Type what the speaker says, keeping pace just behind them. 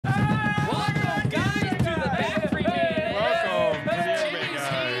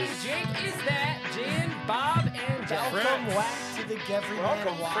Jeffrey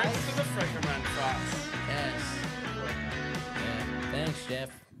Welcome, Man friends, Wise. to the Frickerman Fox. Yes. Yeah. Thanks, Jeff.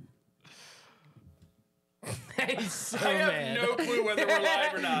 He's so I have mad. no clue whether we're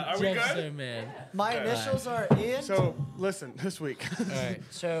live or not. Are we Jeff's good? so mad. My initials are Ian. So, listen, this week. All right,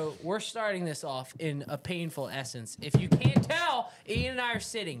 so we're starting this off in a painful essence. If you can't tell, Ian and I are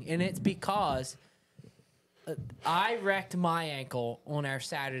sitting, and it's because I wrecked my ankle on our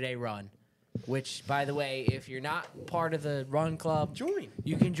Saturday run. Which, by the way, if you're not part of the run club, Join.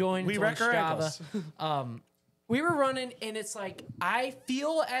 You can join. We It's on wreck our Strava. ankles. We were running, and it's like I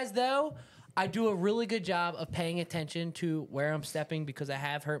feel as though I do a really good job of paying attention to where I'm stepping because I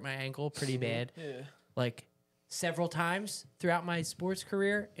have hurt my ankle pretty bad, like several times throughout my sports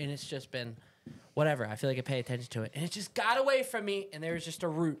career, and it's just been whatever. I feel like I pay attention to it, and it just got away from me, and there was just a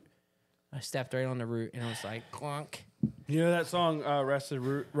root. I stepped right on the root, and it was like clonk. You know that song,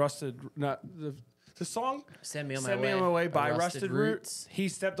 the song Send me on Send my Me way. On My Way by Rusted Rusted Roots. Root. He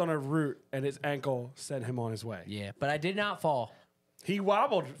stepped on a root, and his ankle sent him on his way. Yeah, but I did not fall. He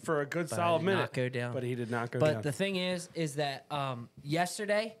wobbled for a good solid did minute. not go down. But he did not go But down. the thing is that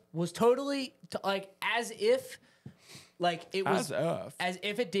yesterday was totally like as if it was as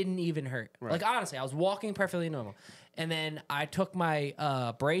if it didn't even hurt. Right. Like honestly, I was walking perfectly normal, and then I took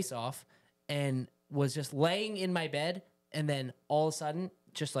my brace off and was just laying in my bed, and then all of a sudden,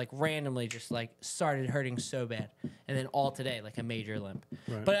 just like randomly, just like started hurting so bad, and then all today like a major limp.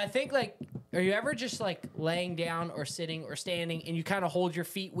 Right. But I think like, are you ever just like laying down or sitting or standing, and you kind of hold your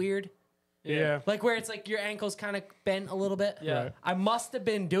feet weird? Yeah. Like where it's like your ankles kind of bent a little bit. Yeah. Right. I must have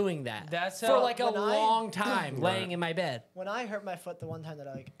been doing that. That's for how- like a when I- long time, laying in my bed. When I hurt my foot, the one time that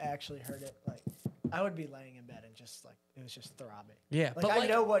I actually hurt it, I would be laying in bed and just it was just throbbing. Yeah, Like I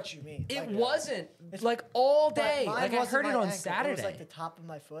know what you mean. It Like, wasn't it's- like all but day. mine Like I wasn't heard it my on ankle. Saturday. It was like the top of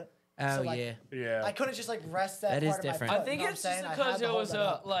my foot. Oh So, like, yeah. Yeah. I couldn't just rest that, That is part of my different. foot. I think you know it's what I'm just saying? I because had to it hold was that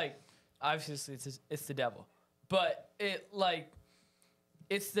up. obviously it's the devil, but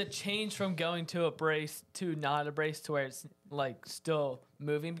it's the change from going to a brace to not a brace to where it's still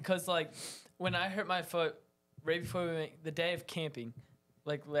moving, because when I hurt my foot right before we went, the day of camping,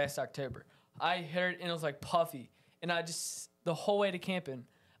 last October, I hurt and it was puffy, and I just the whole way to camping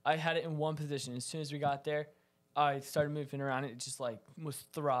I had it in one position. As soon as we got there, I started moving around. It just was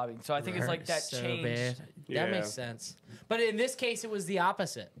throbbing. So I think it's that so change. bad. Yeah. That makes sense. But in this case, it was the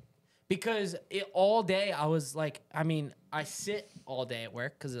opposite. Because all day I was I sit all day at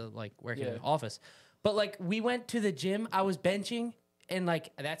work because of working in the office. But we went to the gym, I was benching, and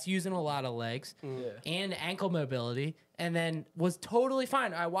that's using a lot of legs and ankle mobility, and then was totally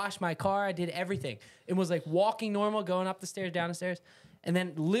fine. I washed my car, I did everything. It was walking normal, going up the stairs, down the stairs, and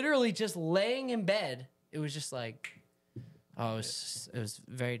then literally just laying in bed. It was just it was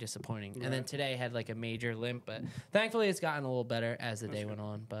very disappointing. Right. And then today I had a major limp, but thankfully it's gotten a little better as the day went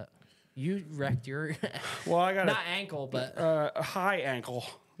on. But you wrecked your I got not ankle, but a high ankle,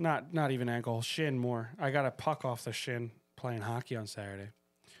 not even ankle, shin more. I got a puck off the shin playing hockey on Saturday,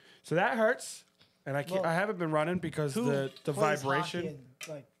 so that hurts. And I haven't been running because the Plays vibration.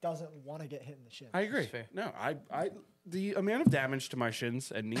 hockey and, doesn't want to get hit in the shin. I agree. No, the amount of damage to my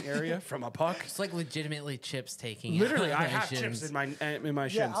shins and knee area from a puck. it's legitimately chips taking. Literally, out I my have shins. chips in my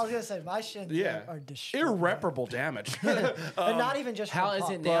shins. Yeah, I was gonna say my shins are destroyed. Irreparable damage. And not even just How from is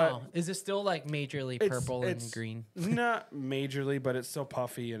puck. it now? Is it still majorly purple it's and green? Not majorly, but it's still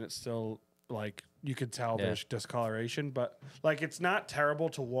puffy and it's still you could tell there's discoloration, but it's not terrible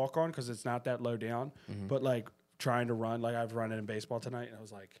to walk on because it's not that low down. But trying to run, I've run it in baseball tonight, and I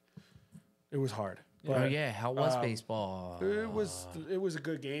was it was hard. But, Oh yeah, how was baseball? It was a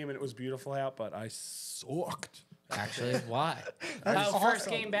good game and it was beautiful out, but I sucked. Actually, why? That's First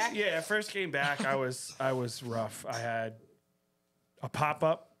awesome. game back. Yeah, first game back, I was rough. I had a pop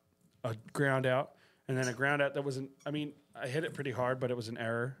up, a ground out, and then a ground out that wasn't. I mean, I hit it pretty hard, but it was an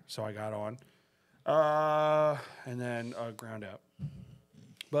error, so I got on. And then a ground out.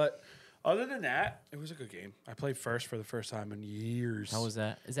 But other than that, it was a good game. I played first for the first time in years. How was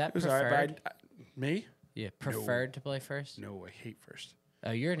that? Is that It was preferred? all right, but me? Yeah, preferred to play first. No, I hate first.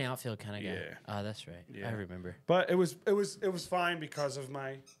 Oh, you're an outfield kind of guy. Yeah. Oh, that's right. Yeah. I remember. But it was fine because of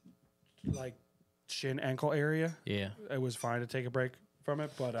my shin ankle area. Yeah. It was fine to take a break from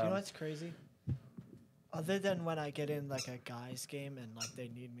it, but Do you know what's crazy? Other than when I get in a guys game and they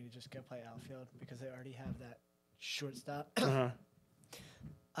need me to just go play outfield because they already have that shortstop.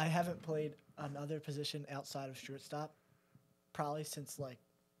 I haven't played another position outside of shortstop probably since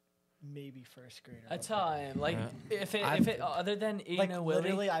maybe first grade. That's how I am. If it other than Ian like and Willie,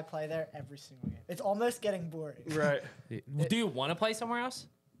 literally, I play there every single game. It's almost getting boring. right. Do you want to play somewhere else?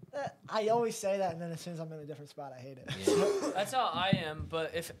 I always say that, and then as soon as I'm in a different spot, I hate it. That's how I am.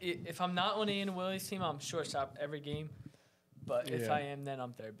 But if I'm not on Ian Willie's team, I'm shortstop every game. But if Yeah. I am, then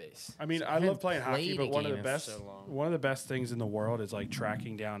I'm third base. I mean, I haven't love playing hockey, played but a one of game the in best, so long. one of the best things in the world is like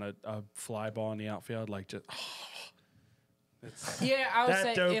tracking down a fly ball in the outfield. Like just, it's, Yeah, I would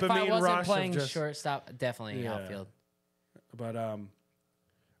That say if I dopamine rush wasn't of playing just- shortstop, definitely Yeah. outfield. but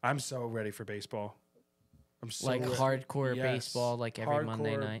I'm so ready for baseball. I'm so Like ready. hardcore Yes. baseball, like every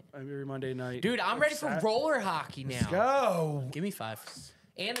Monday Hardcore, night. Every Monday night. Dude, I'm ready for Sat- roller hockey Let's now. go. Give me 5.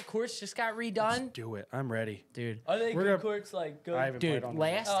 And the course just got Let's redone. do it. I'm ready. Dude, Are they We're good gonna- courts? Like good. I haven't dude, played on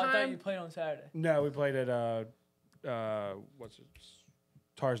last Oh, I thought you time, played on Saturday. No, we played at what's it?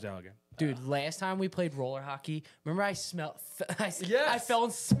 Tarsdale again. dude, last time we played roller hockey, remember I smelled, I Yes. fell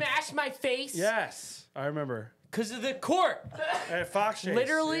and smashed my face Yes, I remember. because of the court. At Fox Chase.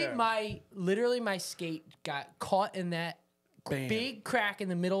 Literally, yeah. my skate got caught in that Bam. big crack in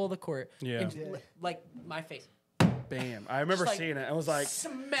the middle of the court. Yeah. And, Yeah. like my face. Bam. I remember Just like seeing it. I was like,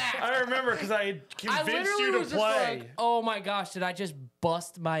 Smack. I remember because I had I convinced literally you to was just play. like, oh my gosh, did I just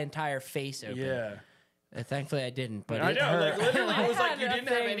bust my entire face open? Yeah. Thankfully, I didn't. But I it know. hurt. Like literally, it was I like had you that didn't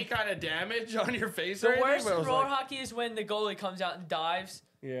have thing. any kind of damage on your face. The or anything, worst but it in was roller like, hockey is when the goalie comes out and dives,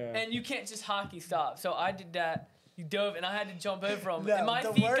 Yeah. and you can't just hockey stop. So I did that. You dove, and I had to jump over him, No, and my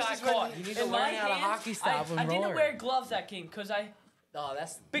the feet worst got is when caught. you need to And learn my how to hands- hockey stop I and didn't roller. wear gloves that game because Oh,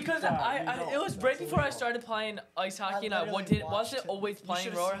 that's it don't. was right That's before I illegal. started playing ice hockey, and I literally wasn't watched it. always You playing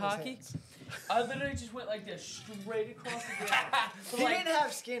should've roller seen his hockey. hands. I literally just went like this straight across the ground. for He like didn't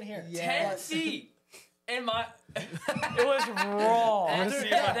have skin here. 10 feet. And my it was raw. That's, see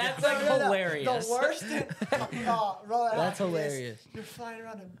if I- that's No, like no, no. hilarious. The worst. Roller That's hockey is hilarious. You're flying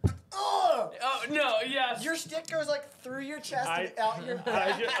around and oh, Oh no, yes. your stick goes like through your chest I- and out your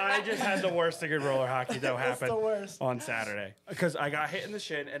back. I just had the worst thing in roller hockey that It's happened the worst. on Saturday because I got hit in the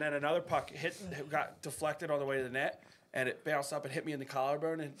shin and then another puck got deflected on the way to the net and it bounced up and hit me in the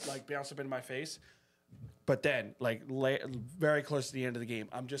collarbone and like bounced up into my face. But then, like very close to the end of the game,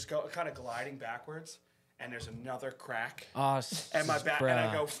 I'm just kind of gliding backwards and there's another crack Oh, and my back and I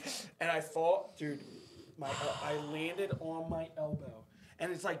bruh. go and I fall, dude. I landed on my elbow.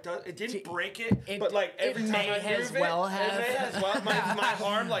 And it's like, it didn't break it, but like every it time may I as move well it, have. it may as well. My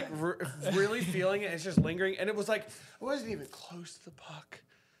arm like really feeling it. It's just lingering, and it was like I wasn't even close to the puck.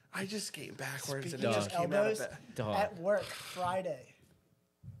 I just came backwards and Speaking it of just came out of elbows, bed. Dog. at work Friday,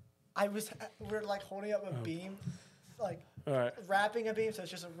 we're like holding up a beam, like All right. wrapping a beam, so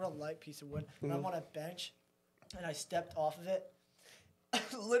it's just a real light piece of wood. And I'm on a bench, and I stepped off of it.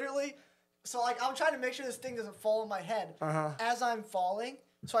 Literally, so like I'm trying to make sure this thing doesn't fall on my head as I'm falling.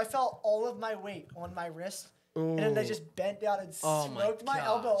 So I felt all of my weight on my wrist, and then they just bent down and Oh my smoked my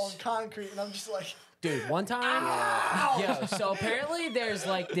elbow on gosh. concrete, and I'm just like, Dude, one time, yo, so apparently there's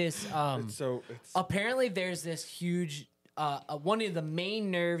like this, So it's apparently there's this huge, one of the main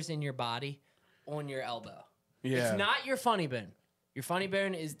nerves in your body on your elbow. yeah. It's not your funny bone. Your funny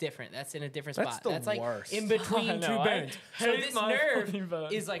bone is different. That's in a different That's spot. the That's like worst. in I between know, two I bones. So hate this my funny nerve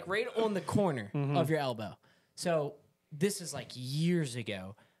bone. is like right on the corner of your elbow. So this is like years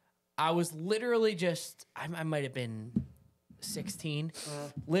ago. I was literally just, I might have been 16,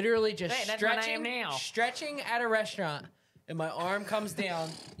 literally just Hey, that's what I am now. stretching at a restaurant, and my arm comes down.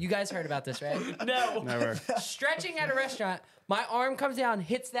 You guys heard about this, right? No. Never. Stretching at a restaurant, my arm comes down,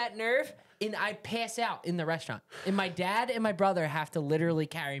 hits that nerve, and I pass out in the restaurant. And my dad and my brother have to literally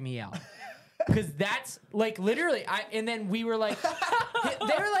carry me out. Because that's like literally, and then we were like,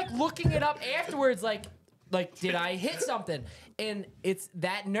 they were like looking it up afterwards, like, did I hit something? And it's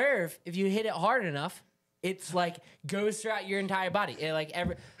that nerve, if you hit it hard enough, it's like goes throughout your entire body. It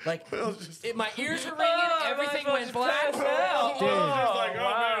my ears were ringing, everything went black. Dude. Like,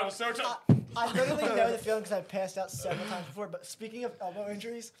 oh man, I'm so I literally know the feeling because I've passed out several times before. But speaking of elbow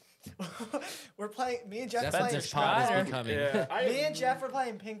injuries, we're playing. Me and Jeff That's are what playing. this pod Strider. is becoming. Yeah. Me and Jeff were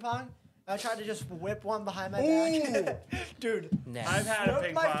playing ping pong. I tried to just whip one behind my back. Dude, Nah. I've had a smoked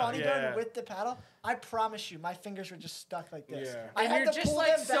ping my pong. funny Yeah. bone with the paddle. I promise you, my fingers were just stuck like this. Yeah. I And had you're to just pull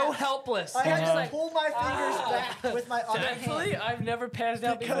like them so back. helpless. I had Just to pull my fingers back with my other Thankfully, hand. I've never passed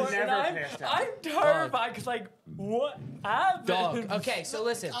out Because- before, and Never passed out. I'm terrified because, like, what happened? Dog. Okay, so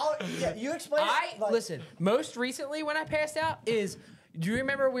listen. Yeah, you explain. it, Listen. Most recently, when I passed out, is do you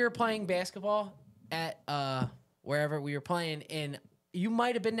remember we were playing basketball at wherever we were playing? And you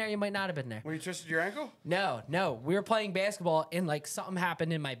might have been there, you might not have been there. When you twisted your ankle? No, we were playing basketball, and like something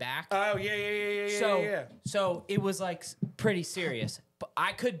happened in my back. Oh yeah. So so it was like pretty serious. But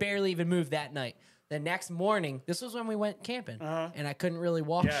I could barely even move that night. The next morning, this was when we went camping, and I couldn't really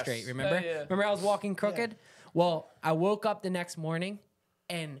walk Yes. straight. Remember? Yeah. Remember I was walking crooked. Well, I woke up the next morning,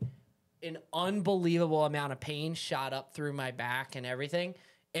 and an unbelievable amount of pain shot up through my back and everything.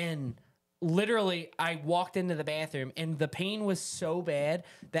 And literally, I walked into the bathroom, and the pain was so bad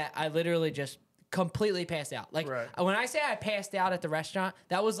that I literally just completely passed out. Like, when I say I passed out at the restaurant,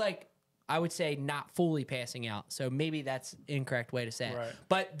 that was like, I would say not fully passing out. So maybe that's incorrect way to say it.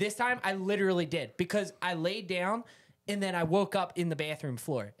 But this time, I literally did, because I laid down, and then I woke up in the bathroom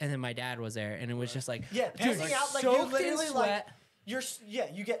floor, and then my dad was there, and it was just like, passing out like you literally like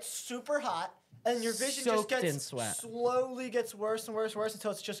you get super hot, and your vision just gets slowly gets worse and worse and worse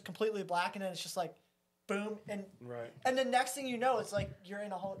until it's just completely black, and then it's just like boom, and and the next thing you know, it's like you're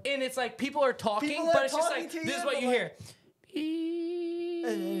in a whole, and it's like people are talking, but it's just like this is what you hear,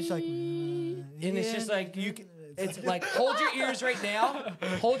 and it's like, and it's just like you can. It's like hold your ears right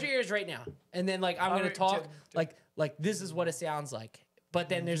now, and then like I'm gonna talk like this is what it sounds like. But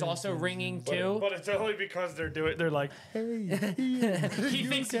then there's also ringing too. But it's only because they're like, hey. He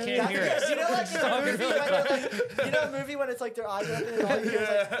thinks he can't hear us. You know, like a movie when it's like their eyes are open and all you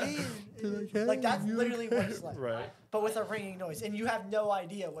hear is like that's literally what it's like. Right. But with a ringing noise, and you have no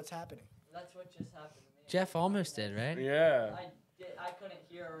idea what's happening. That's what just happened to me. Jeff almost did, right? Yeah. I couldn't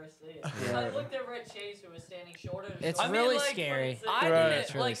hear or see it. I looked at Rich Chase, who was standing shoulder to shoulder. It's really scary. I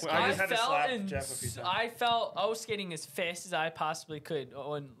didn't really like. I just had to felt slap and Jeff a few times. I felt I was skating as fast as I possibly could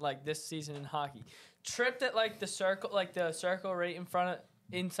on like this season in hockey. Tripped at like the circle right in front of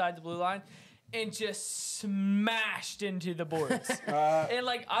inside the blue line, and just smashed into the boards. And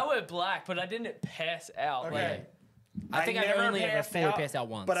like I went black, but I didn't pass out. Okay. I think I've only ever fully passed out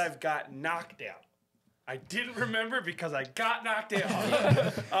once. But I've got knocked out. I didn't remember because I got knocked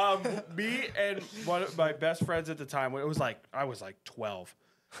out. Me and one of my best friends at the time, it was like I was like 12.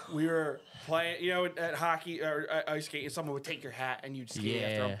 We were playing, at hockey or ice skating. Someone would take your hat and you'd skate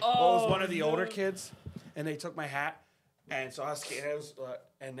after them. Well, it was one of the older kids, and they took my hat, and so I was skating.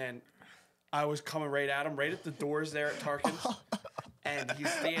 And then I was coming right at him, right at the doors there at Tarkin's, and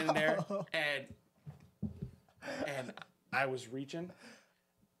he's standing there, and I was reaching,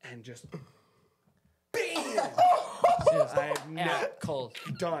 and just. I have cold.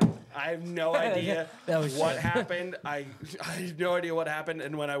 Done. I have no idea what shit. happened. I have no idea what happened.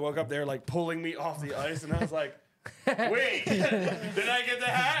 And when I woke up, they were like pulling me off the ice, and I was like, "Wait, did I get the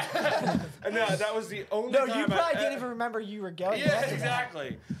hat?" And no, that was the only. No, time you probably didn't even remember you were going. Yeah,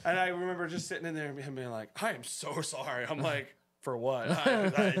 exactly. And I remember just sitting in there and him being like, "I am so sorry." I'm like. For what?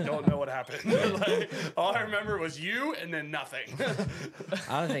 I don't know what happened. Like, all I remember was you and then nothing.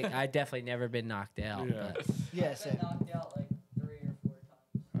 I definitely never been knocked out. Yeah. But Yes. I've been knocked out like 3 or 4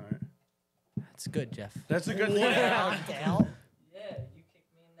 times. All right. that's good, Jeff. That's a good thing. Knocked out. Yeah, you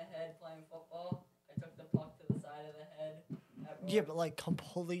kicked me in the head playing football. I took the puck to the side of the head. Yeah, but like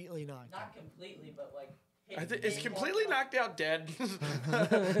completely knocked out. Not completely, but like. I think it's completely knocked out dead. I No,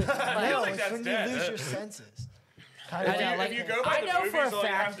 feel like it's that's when dead. you lose your senses. If you go by I the know movies, for a all you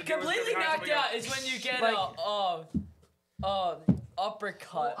have fact, to do is Completely have knocked somebody out else- is when you get Oh,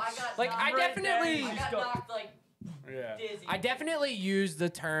 uppercut. I got Like, I knocked, definitely- I got knocked like Yeah. dizzy. I definitely use the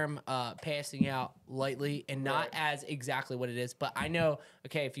term passing out lightly and not as exactly what it is, but I know,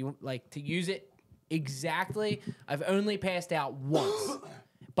 okay, if you like to use it exactly, I've only passed out once,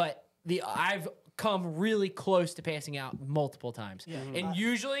 but I've come really close to passing out multiple times. Yeah. And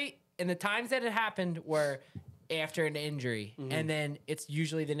usually, and the times that it happened were after an injury, and then it's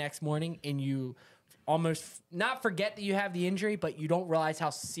usually the next morning, and you almost not forget that you have the injury, but you don't realize how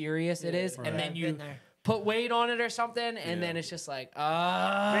serious it is, and then you put weight on it or something, and then it's just like,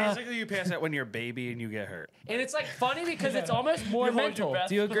 Basically, you pass out when you're a baby and you get hurt. and it's like funny because it's almost more You hold your mental. breath.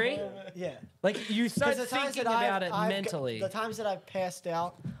 Do you agree? Yeah. Like you start Because the times thinking that about it I've mentally. the times that I've passed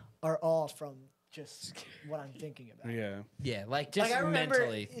out are all from just what I'm thinking about. Yeah. Yeah, like just Like I remember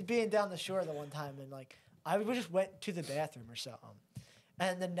mentally. being down the shore the one time, and like I just went to the bathroom or something,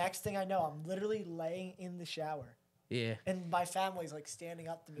 and the next thing I know, I'm literally laying in the shower. Yeah. And my family's like standing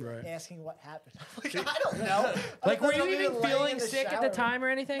up to me, like, Right. asking what happened. I'm like, I don't know. Like, I'm were you literally even laying feeling in the sick at the shower. time or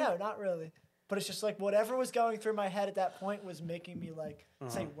anything? No, not really. But it's just like whatever was going through my head at that point was making me like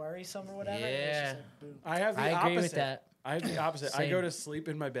say worrisome or whatever. And it's just like, boom. I have the I opposite. agree with that. I have the opposite. I Same. go to sleep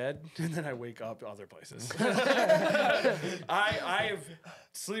in my bed and then I wake up other places. I have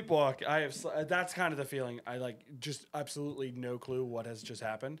sleepwalk. That's kind of the feeling. I like just absolutely no clue what has just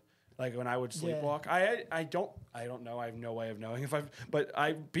happened. Like when I would sleepwalk, I don't know. I have no way of knowing if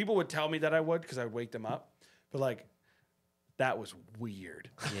people would tell me that I would because I would wake them up. But like that was weird.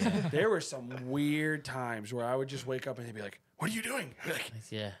 Yeah. There were some weird times where I would just wake up and they'd be like, "What are you doing?" I'm like,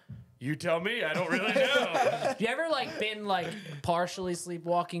 Yeah. you tell me. I don't really know. You ever like been like partially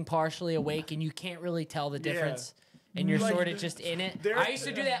sleepwalking, partially awake, and you can't really tell the difference? and you're Like, sort of just in it. there- I used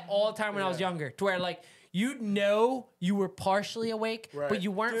to do that all the time when I was Yeah. younger, to where like you'd know you were partially awake, Right. but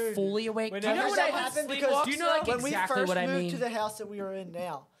you weren't fully awake. Do you know Whenever what that I mean? happened? sleepwalks, Because do you know like when we exactly first what I moved mean? to the house that we were in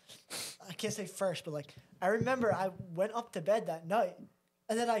now, I can't say first, but like I remember I went up to bed that night,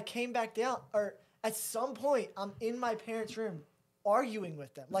 and then I came back down. Or at some point, I'm in my parents' room arguing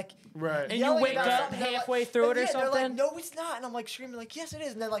with them, like Right. And you yelling wake about up something. They're halfway like, through and it or yeah, they're like, something? no, it's not, and I'm like screaming like, yes, it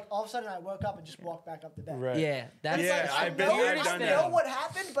is, and then like all of a sudden I woke up and just walked back up to bed. Right. Yeah, that's And it's Yeah, like, I've I done know that. what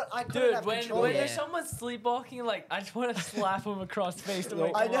happened, but I couldn't Dude, have when control when of it. there's someone sleepwalking, like I just want to slap him across the face to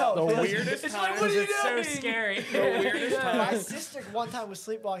wake I him know. up. The It's weirdest It's time. like, what are you it's so doing? scary. The weirdest Yeah. My time. sister one time was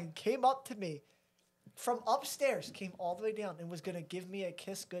sleepwalking, came up to me from upstairs, came all the way down, and was gonna give me a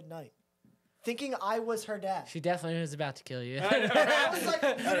kiss goodnight, thinking I was her dad. She definitely was about to kill you. I was like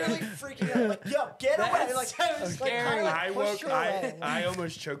literally freaking out, like, yo, get away! That's Like, so like, scary. kinda, like, I pushed woke. her away. I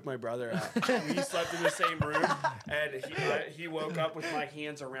almost choked my brother out. We slept in the same room, and he woke up with my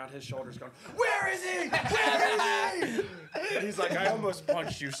hands around his shoulders, going, "Where is he? Where is he?" And he's like, "I almost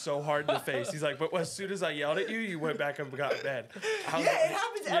punched you so hard in the face." He's like, "But as soon as I yelled at you, you went back and got in bed." I was Yeah, like, it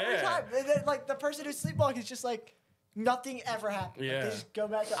happens every yeah. time. And then like the person who's sleepwalking is just like nothing ever happened. Like, Yeah. they just go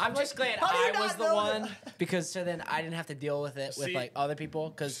back. I'm like, just glad how do you I not was the know one that? because so then I didn't have to deal with it with See- like other people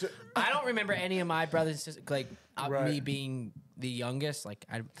because I don't remember any of my brothers and sisters like me Right. being the youngest. Like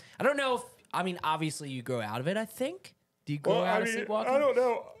I don't know if I mean obviously you grow out of it. I think. Do you grow Well, out I of mean, sleepwalking? I don't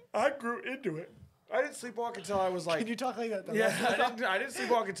know. I grew into it. I didn't sleepwalk until I was Can like. you talk like that? Yeah, I didn't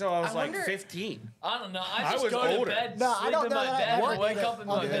sleepwalk until I was I like wonder- 15. I don't know. I I just was go to older. bed, No, I sleep don't in know my that I bed, ever and wake did up in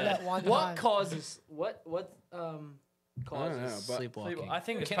other my than bed. that one What time. causes what causes know, but- sleepwalking? I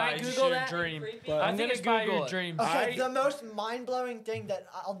think it's Can I probably just Google your that? dream. Creepy. I I'm think gonna it's probably Google your it. dream. Okay, I- the most mind-blowing thing that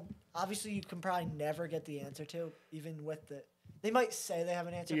obviously you can probably never get the answer to, even with the. They might say they have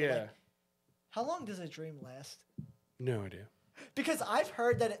an answer. But Yeah. like, how long does a dream last? No idea. Because I've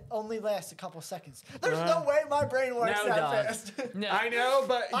heard that it only lasts a couple seconds. There's no way my brain works No, that dog. fast. No. I know,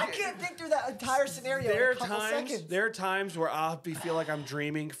 but I can't think through that entire scenario There are in a couple times. seconds. There are times where feel like I'm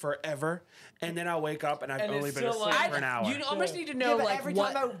dreaming forever, and then I'll wake up and I've And only it's been still asleep like- for an hour. You almost need to know yeah, but like every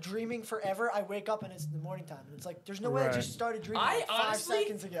what. time I'm dreaming forever, I wake up and it's the morning time. And it's like, there's no way I Right. just started dreaming I like 5 honestly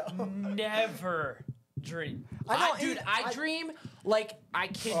seconds ago. never dream. I dream like I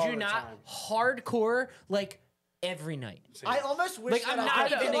kid All you the not, time. hardcore like every night. I almost wish Like, that I'm I not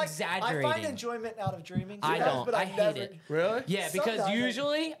could. even Like, I exaggerating. find enjoyment out of dreaming. I sometimes, don't. But I I've hate never, it. Really? Yeah, because Sometimes I-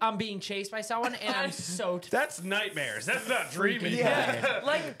 usually I'm being chased by someone and I'm so That's nightmares. That's not dreaming. Yeah.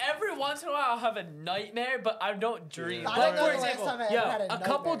 Like every once in a while, I'll have a nightmare, but I don't dream. I Like, don't know for the last example, time I yo, ever had a a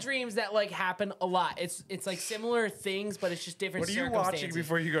couple nightmare. dreams that like happen a lot. It's like similar things, but it's just different. What are you watching circumstances.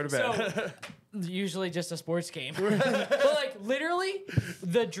 before you go to bed? So, usually just a sports game. But like literally,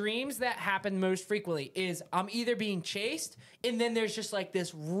 the dreams that happen most frequently is I'm either being chased and then there's just like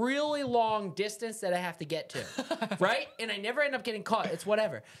this really long distance that I have to get to, right? And I never end up getting caught. It's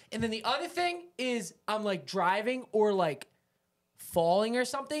whatever. And then the other thing is I'm like driving or like falling or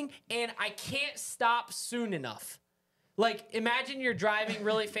something and I can't stop soon enough. Like, imagine you're driving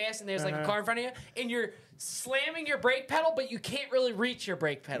really fast and there's like a car in front of you and you're slamming your brake pedal, but you can't really reach your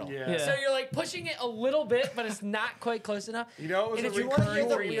brake pedal. Yeah. So you're like pushing it a little bit, but it's not quite close enough. You know, it was And a if you You want to hear recurring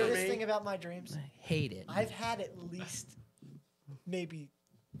the dream for weirdest me. thing about my dreams? Hate it. I've had at least maybe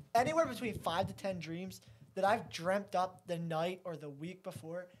anywhere between 5 to 10 dreams that I've dreamt up the night or the week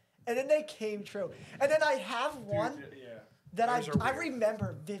before, and then they came true. And then I have one Yeah. that Those are I weird.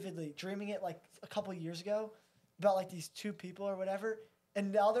 remember vividly dreaming it like a couple years ago about like these two people or whatever,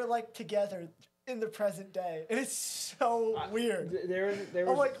 and now they're like together in the present day, and it's so weird. There I'm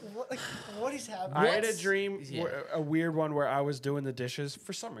was. like, what is happening? I had a What's- dream, Yeah. a weird one where I was doing the dishes.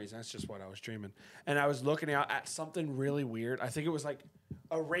 For some reason, that's just what I was dreaming. And I was looking out at something really weird. I think it was like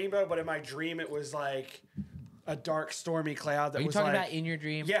a rainbow, but in my dream, it was like a dark, stormy cloud that Are you was talking like, about in your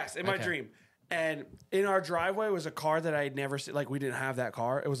dream? Yes, in my Okay. dream. And in our driveway was a car that I had never seen. Like, we didn't have that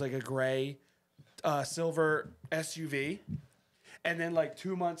car. It was like a gray, silver SUV. And then, like,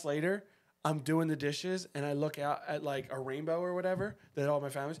 2 months later, I'm doing the dishes and I look out at like a rainbow or whatever that all my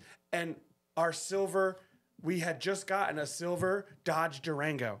family's. And our silver, we had just gotten a silver Dodge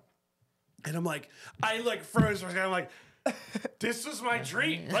Durango. And I'm like, I like froze for a second. I'm like, this was my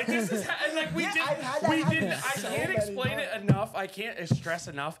dream. Like this is and like we Yeah, did I've had that we happen didn't I so can't many explain it times. enough. I can't stress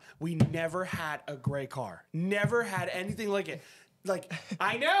enough. We never had a gray car. Never had anything like it. Like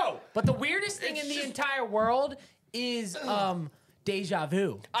I know. But the weirdest thing It's in the just- entire world is deja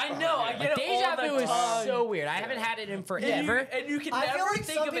vu. I know. I get it Deja all the vu is time. so weird. I haven't had it in forever. And you can I feel never like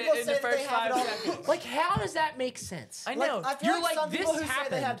think some of people it in say the that they first have it 5 all- seconds. Like, how does that make sense? I Like, know. I feel You're like like, some people this who say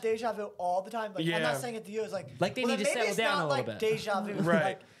happened. they have deja vu all the time. Like, I'm Yeah. not saying it to you. It's like Like, they well, need then to maybe settle it's down not a little like bit. deja vu. Right.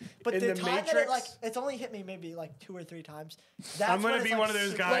 Like, but In the the time that it Matrix- like it's only hit me maybe like 2 or 3 times. That's I'm when gonna it's, be like, one of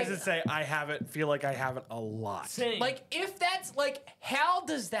those super- guys like- that say I haven't. Feel like I haven't a lot. Same. Like, if that's like, how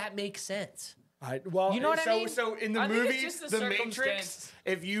does that make sense? Well, You know what I so, mean? So in the I think it's movie, just the The Matrix, circumstance.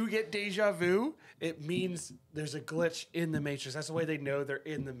 if you get deja vu, it means there's a glitch in the Matrix. That's the way they know they're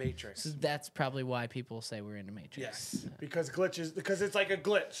in the Matrix. So that's probably why people say we're in the Matrix. Yes, because it's like a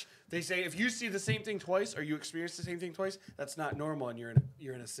glitch. They say if you see the same thing twice or you experience the same thing twice, that's not normal, and you're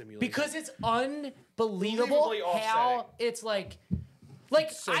in a simulation. Because it's unbelievable Unbelievably how offsetting. it's like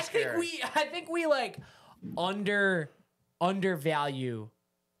so I scary. think we like undervalue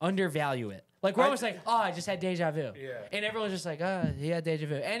it. Like we're always like, oh, I just had deja vu. Yeah. And everyone's just like, oh, he had deja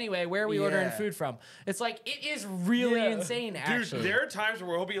vu. Anyway, where are we ordering Yeah. food from? It's like it is really Yeah. insane, actually. Dude, there are times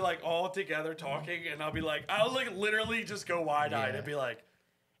where we'll be like all together talking, and I'll be like, I'll like literally just go wide-eyed Yeah. and be like,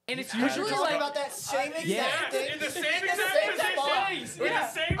 and it's You're usually talking like about that same exact Yeah. thing in the same in the exact same position, spot. with the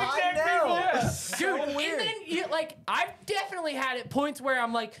same I exact know. people. Yeah. dude, So and weird. then you like I've definitely had it points where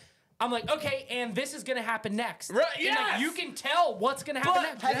I'm like, okay, and this is gonna happen next. Right, And yes. like you can tell what's gonna happen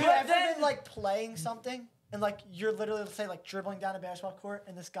next. Have you But ever then- been like playing something and like you're literally say like dribbling down a basketball court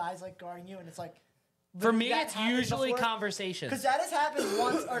and this guy's like guarding you and it's like For me, literally it's that happened usually before? conversations. Because that has happened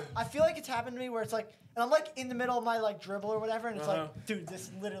once, or I feel like it's happened to me where it's like, and I'm like in the middle of my like dribble or whatever, and it's like, dude,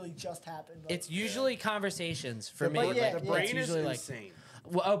 this literally just happened. Like, It's usually conversations for me. But yeah, like, The yeah. brain it's is usually like. insane.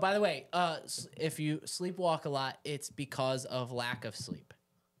 Well, oh, by the way, if you sleepwalk a lot, it's because of lack of sleep,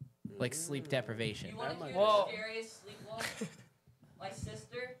 like sleep deprivation. You want to hear Well- the scariest sleepwalk? My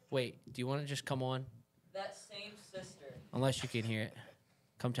sister, Wait, do you want to just come on? that same sister. Unless you can hear it,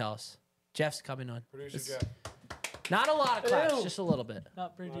 come tell us. Jeff's coming on. Producer It's- Jeff. Not a lot of claps, Ew. just a little bit.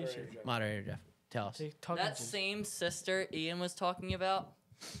 Not producer. Moderator Jeff, tell us. That same sister Ian was talking about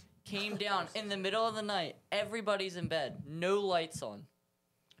came down in the middle of the night. Everybody's in bed, no lights on.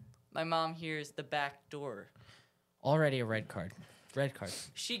 My mom hears the back door. Already a red card. Red card.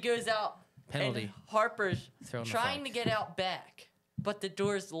 She goes out, Penalty. and Harper's Throw in the trying flag. to get out back, but the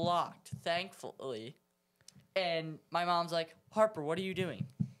door's locked, thankfully. And my mom's like, Harper, what are you doing?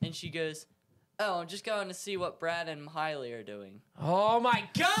 And she goes, oh, I'm just going to see what Brad and Hiley are doing. Oh my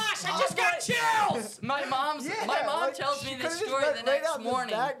gosh! I just got chills. My mom like, tells she me this could've just story went the right next out the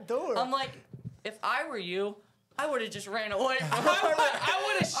morning. back door. I'm like, if I were you, I would have just ran away. I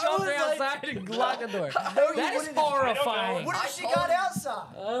would have shoved her was like- outside and locked the door. you That is wouldn't- horrifying. what I if she told got you.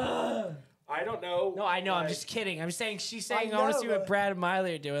 outside? I don't know. No, I know. I'm like- just kidding. I'm saying she's saying I, I want to know, see what but- Brad and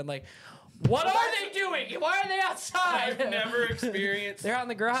Miley are doing. Like, what are they doing? Why are they outside? I've never experienced They're out in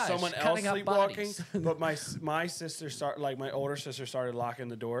the garage. someone else cutting up sleepwalking, bodies. but my sister my older sister started locking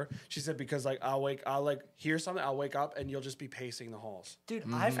the door. She said because like I'll like hear something, I'll wake up and you'll just be pacing the halls. Dude,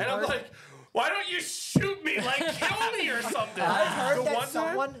 I've And I'm heard, like, why don't you shoot me? Like kill me or something. I've heard The that one time-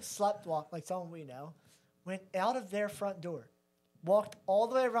 someone sleptwalk, like someone we know, went out of their front door, walked all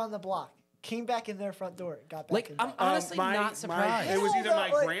the way around the block, came back in their front door, got back Like, in. I'm bed. honestly not surprised. It was No, either no,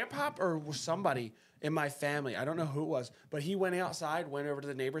 my like- grandpop or somebody in my family. I don't know who it was, but he went outside, went over to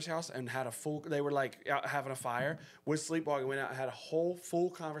the neighbor's house, and had a full. They were like out having a fire, was sleepwalking. Went out, and had a whole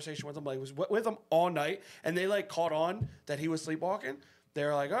full conversation with them. Like was with them all night, and they like caught on that he was sleepwalking. They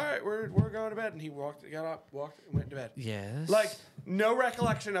were like, "All right, we're going to bed," and he got up, walked, and went to bed. Yes. Like no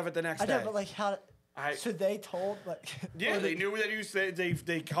recollection of it the next I day. know, but like how? So they told like. Yeah, or they knew that he was.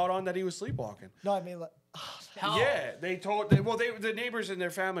 They caught on that he was sleepwalking. No, I mean like. Yeah, they told. The neighbors and their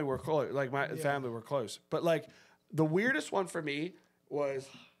family were close. Like my family were close. But like, the weirdest one for me was,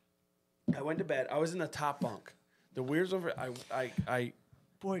 I went to bed. I was in the top bunk. The weirdest one. I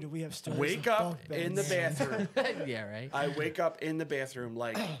Boy, do we have stories. wake of up bunk in the beds. bathroom. yeah, right. I wake up in the bathroom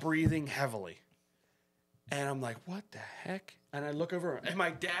like breathing heavily, and I'm like, what the heck? And I look over, and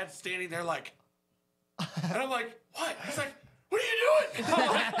my dad's standing there like, and I'm like, what? He's like, what are you doing?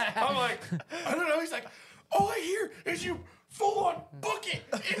 I'm like, I don't know. He's like, all I hear is you full on book it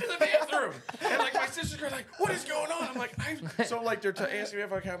into the bathroom. And like my sister's like, what is going on? I'm like, so like they're asking me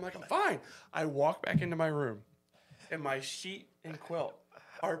if I can. I'm like, I'm fine. I walk back into my room, and my sheet and quilt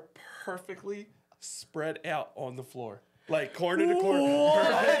are perfectly spread out on the floor. Like corner to corner.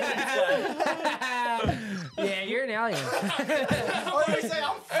 Yeah, you're an alien. Oh, you say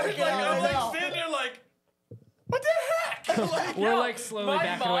I'm freaking out I'm right like now. standing there like, what the heck? Like, We're like slowly my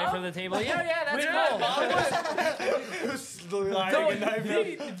backing away mom- from the table. Yeah, that's cool. lying and I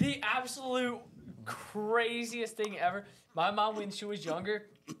The absolute craziest thing ever. My mom, when she was younger,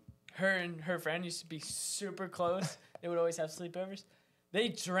 her and her friend used to be super close. They would always have sleepovers. They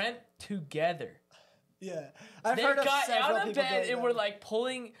dreamt together. Yeah, I've They heard of got several out of people bed doing and that. were like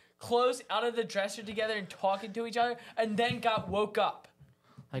pulling clothes out of the dresser together and talking to each other, and then woke up.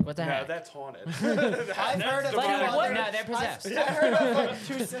 Like what the No, heck? that's haunted. I've heard of Like, two what? others. No, they're possessed. I heard of like,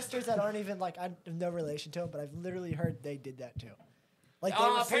 two sisters that aren't even like I have no relation to them, but I've literally heard they did that too. Like they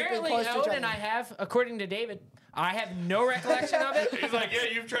were sleeping Apparently, close to each Owen other. and I have, according to David, I have no recollection of it. He's like, yeah,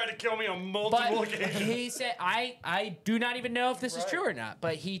 you've tried to kill me on multiple But occasions. he said, I do not even know if this is true or not.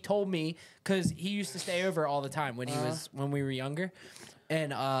 But he told me because he used to stay over all the time when when we were younger,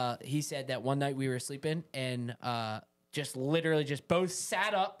 and he said that one night we were sleeping and just literally just both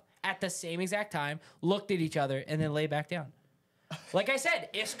sat up at the same exact time, looked at each other, and then lay back down. Like I said,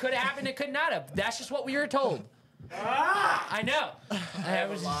 it could have happened, it could not have. That's just what we were told. I know. I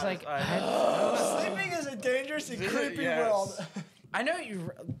was just like, Sleeping is a dangerous and creepy Yes. world. I know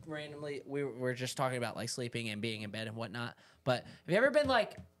you randomly we were just talking about like sleeping and being in bed and whatnot, but have you ever been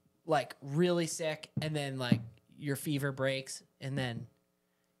like really sick and then like your fever breaks and then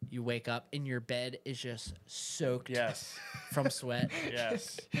you wake up and your bed is just soaked Yes. from sweat,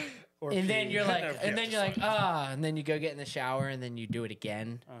 Yes. Or and then pee. you're like, No, and yeah, then you're like, and then you go get in the shower and then you do it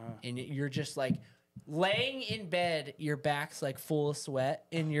again, and you're just like laying in bed, your back's like full of sweat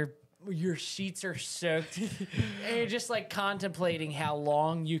and your sheets are soaked, and you're just like contemplating how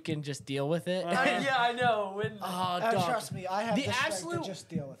long you can just deal with it. Yeah, I know. When Oh, And dog. trust me, I have The the strength absolute- to just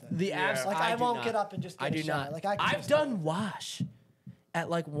deal with it. The Yeah. abs- Like I, do won't not. get up and just get I a do shower. not. Like I can I've just done wash at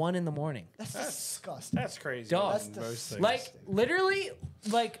like 1 a.m. That's disgusting. That's crazy. Dog. That's Most things. Like literally,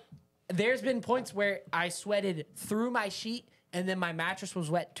 like there's been points where I sweated through my sheet. And then my mattress was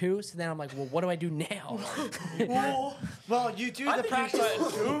wet too, so then I'm like, well, what do I do now? Well, you do the think you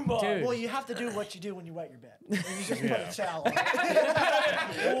practice. Dude. Well, you have to do what you do when you wet your bed. And you just put a towel.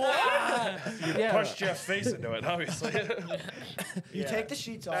 Yeah. Push Jeff's face into it, obviously. You Yeah. take the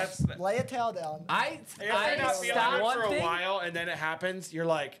sheets off, That's- lay a towel down. I After not feeling stopped it one for a thing, while, and then it happens, you're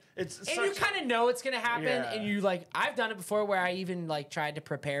like, it's and such you kind of know it's gonna happen, Yeah. and you like, I've done it before where I even like tried to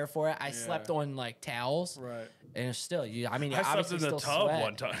prepare for it. I slept on like towels, right. and it's still you. I mean, you I slept obviously in the still tub sweat.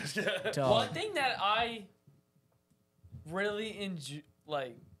 one time. Dog. one thing that I really enjoy,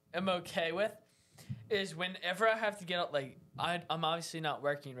 like, am okay with, is whenever I have to get up. Like, I'm obviously not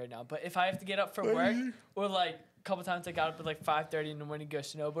working right now, but if I have to get up for work, or like a couple times I got up at like 5:30 in the morning to go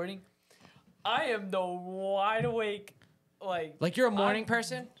snowboarding, I am the wide awake. Like you're a morning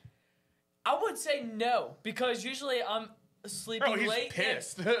person. I would say no, because usually I'm sleeping Oh, he's late. and-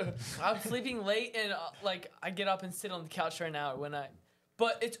 pissed. I'm sleeping late and like I get up and sit on the couch for an hour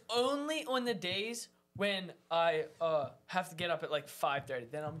but it's only on the days when I have to get up at like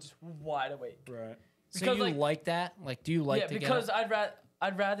 5:30. Then I'm just wide awake. right. So Because, you like- like that? Like, do you like Yeah, to because get up?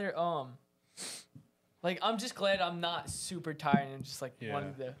 I'd rather like I'm just glad I'm not super tired and just like Yeah.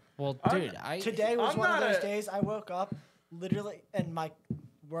 wanted to. Well, I'm- dude, Today was I'm one of not those a- days I woke up literally and my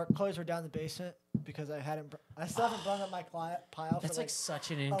work clothes were down in the basement because I still haven't brought up my pile for that's like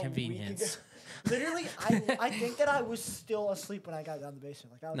such an a week inconvenience. ago. Literally, I think that I was still asleep when I got down the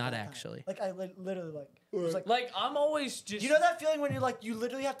basement. Like I was Not that tired. actually. Like I literally was like. Like I'm always just. You know that feeling when you're like you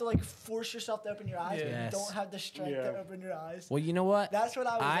literally have to like force yourself to open your eyes, but Yes. you don't have the strength to open your eyes. Well, you know what? That's what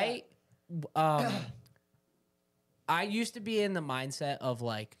I was. I used to be in the mindset of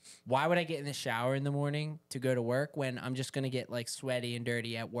like, why would I get in the shower in the morning to go to work when I'm just gonna get like sweaty and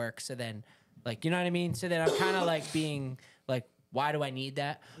dirty at work? So then, like, you know what I mean? So then I'm kind of like being like, why do I need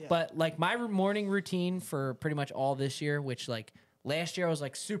that? Yeah. But like my morning routine for pretty much all this year, which like last year I was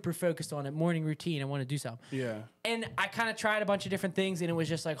like super focused on it, morning routine. I want to do something. Yeah. And I kind of tried a bunch of different things and it was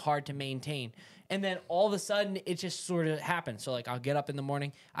just like hard to maintain. And then all of a sudden it just sort of happened. So like I'll get up in the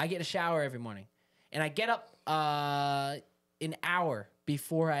morning, I get a shower every morning. And I get up an hour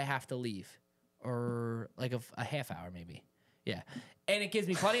before I have to leave, or like a half hour maybe. Yeah. And it gives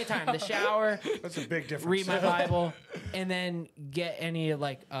me plenty of time to shower, That's a big difference. read my Bible, and then get any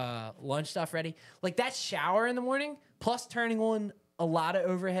like lunch stuff ready. Like that shower in the morning, plus turning on a lot of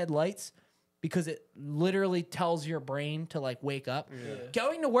overhead lights because it literally tells your brain to like wake up.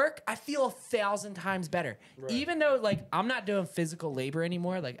 Going to work, I feel 1,000 times better. Even though like I'm not doing physical labor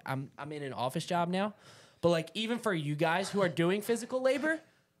anymore, like I'm in an office job now. But like even for you guys who are doing physical labor,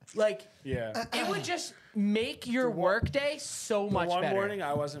 like Yeah. it would just make your work day so much One better. morning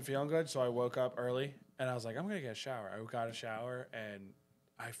I wasn't feeling good, so I woke up early and I was like, I'm gonna get a shower. I got a shower and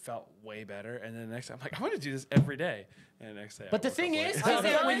I felt way better. And then the next day, I'm like, I'm going to do this every day. And the next day, But I the woke thing up is, late. is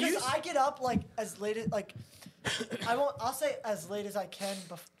that when Because you I get up like as late as like I'll say as late as I can,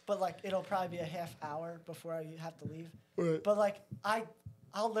 but like it'll probably be a half hour before I have to leave. Right. But like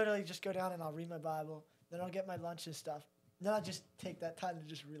I'll literally just go down and I'll read my Bible, then I'll get my lunch and stuff. Then I'll just take that time to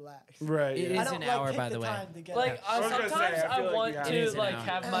just relax. Right. It yeah. is I don't an hour, take by the way. time to get Like up. I was gonna say, sometimes I I feel like want you have to- to It is an like hour.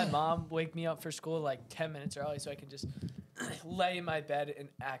 have my mom wake me up for school like 10 minutes early so I can just lay in my bed and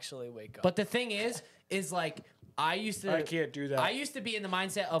actually wake up. But the thing is like I used to. I can't do that. I used to be in the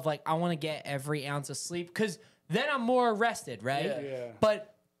mindset of like I want to get every ounce of sleep because then I'm more rested, right? Yeah. Yeah.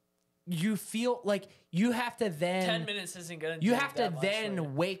 But you feel like you have to then 10 minutes isn't gonna. you take have to that much then later.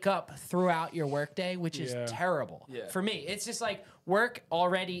 wake up throughout your workday, which is Yeah. terrible Yeah. for me. It's just like work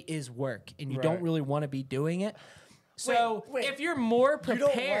already is work, and you don't Right. really want to be doing it. So Wait, if you're more You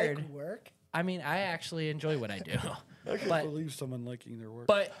don't prepared, like work? I mean, I actually enjoy what I do, I can't but believe someone liking their work.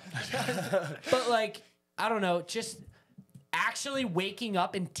 but but like I don't know, just actually waking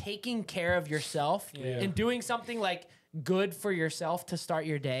up and taking care of yourself Yeah. and doing something like good for yourself to start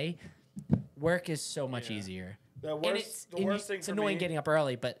your day. Work is so much Yeah. easier. the And worst, the worst thing it's for annoying me, getting up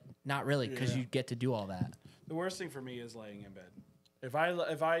early, but not really because Yeah. you get to do all that. the worst thing for me is laying in bed. If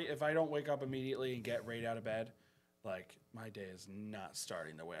I don't wake up immediately and get right out of bed, like my day is not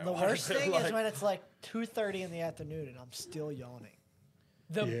starting the way I The want it worst to, thing like, is when it's like 2:30 in the afternoon and I'm still yawning.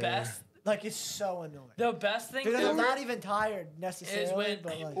 The Yeah. best. Like it's so annoying. The best thing Because I'm ever not even tired necessarily, when-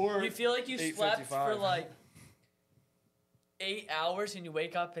 but like or you feel like you slept for 8:55. like 8 hours and you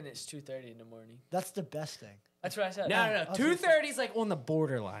wake up and it's 2:30 in the morning. that's the best thing. That's what I said. No, I was Two gonna say- 30 is like on the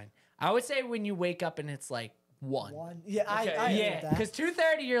borderline. I would say when you wake up and it's like 1. One, yeah, Okay, I Yeah, get that. because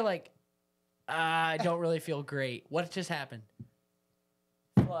 2:30 you're like, I don't really feel great. What just happened?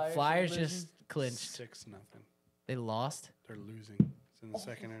 Flyers losing. just clinched. 6-0. They lost. They're losing. It's in the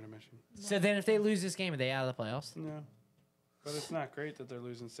second intermission. So then if they lose this game, are they out of the playoffs? No, but it's not great that they're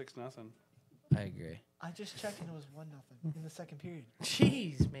losing 6-0. I agree. I just checked and it was 1-0 in the second period.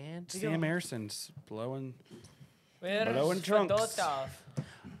 Jeez, man. Sam Erson's blowing. Where's Blowing trunks. Fedotov?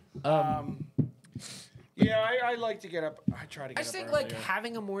 Yeah, I like to get up. I try to get I just up think like earlier.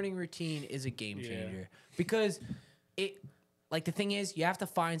 having a morning routine is a game Yeah. changer because it like the thing is you have to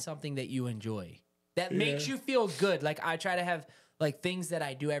find something that you enjoy that makes you feel good. Like I try to have like things that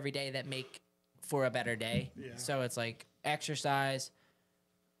I do every day that make for a better day. Yeah. So it's like exercise,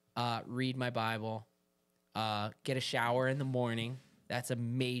 read my Bible, get a shower in the morning. That's a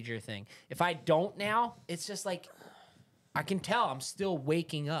major thing. If I don't now, it's just like I can tell I'm still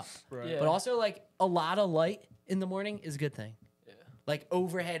waking up. Right. Yeah. But also like a lot of light in the morning is a good thing. Yeah. Like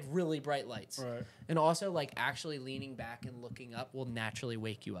overhead really bright lights. Right. And also like actually leaning back and looking up will naturally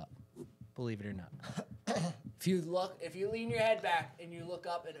wake you up. Believe it or not. If you lean your head back and you look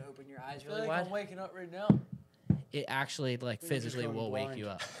up and open your eyes I feel really like wide, I'm waking up right now. it actually like You're just physically going will wake blind. you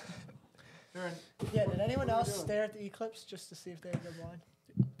up. Yeah, did anyone else stare at the eclipse just to see if they go blind?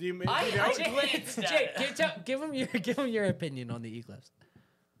 Do you, I you know, glanced at Jake, it. give him your opinion on the eclipse.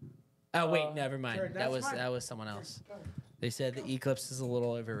 Oh wait, never mind. Jared, that that's my- was someone else. They said the eclipse is a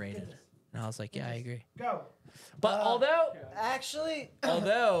little overrated. And I was like, yeah, I agree. go. But Actually,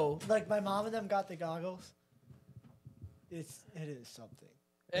 although like my mom and them got the goggles. It is something.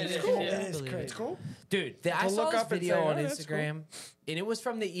 It is cool. yeah. It is Believe it. crazy. It's cool. dude, I To saw look this up and video say, on "Oh, that's cool." Instagram, and it was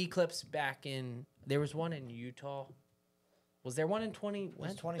from the eclipse back in. There was one in Utah. Was there one in 20? It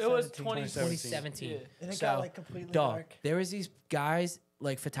was When? 2017. It was 2017. Yeah. And it So, got like completely Dog, dark. there was these guys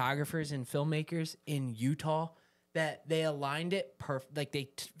like photographers and filmmakers in Utah that they aligned it perfect. Like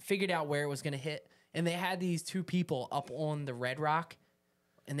they figured out where it was gonna hit, and they had these two people up on the Red Rock,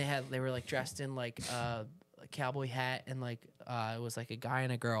 and they were like dressed in like a cowboy hat and like it was like a guy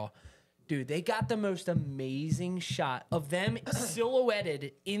and a girl. Dude, they got the most amazing shot of them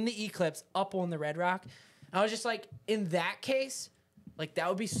silhouetted in the eclipse up on the Red Rock. I was just like, in that case, like that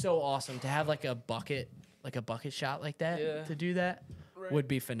would be so awesome to have like a bucket shot like that. Yeah. To do that would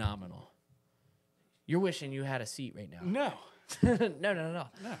be phenomenal. You're wishing you had a seat right now. No. No.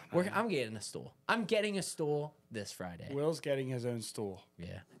 I'm getting a stool. I'm getting a stool this Friday. Will's getting his own stool.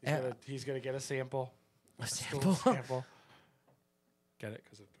 Yeah. He's gonna get a sample. A Stool sample. sample. Get it?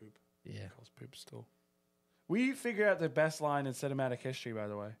 Because of poop. Yeah. He calls poop stool. We figured out the best line in cinematic history, by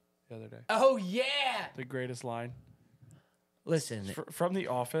the way, the other day. Oh yeah. The greatest line. Listen, From The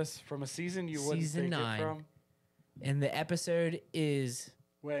Office, from a season you wouldn't Season think 9. it from. and the episode is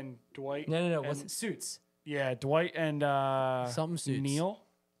When Dwight. no. and- What's it? Suits? Yeah, Dwight and Something Suits. Neil.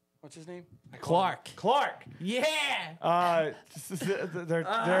 What's his name? Clark. Clark. Yeah.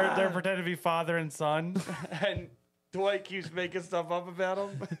 They're pretending to be father and son, and Dwight keeps making stuff up about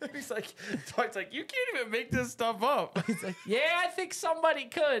him. He's like, Dwight's like, you can't even make this stuff up. He's like, yeah, I think somebody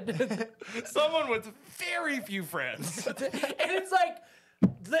could. Someone with very few friends. And it's like,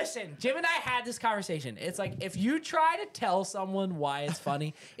 listen, Jim and I had this conversation. It's like, if you try to tell someone why it's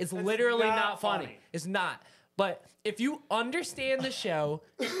funny, it's literally not funny. It's not. But if you understand the show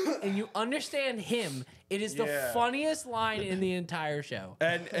and you understand him, it is the funniest line in the entire show.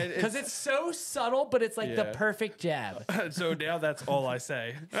 And Because it's so subtle, but it's like the perfect jab. so now that's all I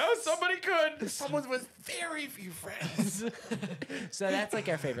say. Oh, somebody could. Someone with very few friends. So that's like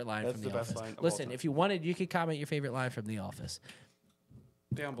our favorite line That's from The the best Office. line of all Listen, time. if you wanted, you could comment your favorite line from The Office.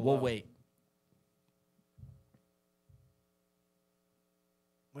 Down below. We'll wait.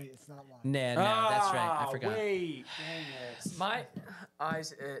 Wait, it's not live. Nah, no, that's right. I forgot. Wait. Dang it. My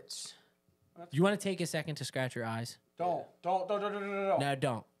eyes itch. You want to take a second to scratch your eyes? Don't. No,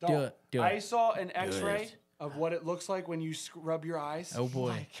 don't. Do it. Do I it. saw an X-ray of what it looks like when you rub your eyes. Oh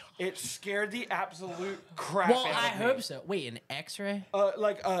boy. It scared the absolute crap Well, out of I me. hope so. Wait, an X-ray?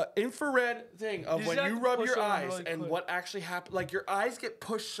 Like infrared thing of You when just you have to rub push your on eyes really and quick. what actually happens. Like your eyes get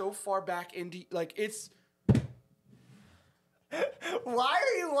pushed so far back into like it's. Why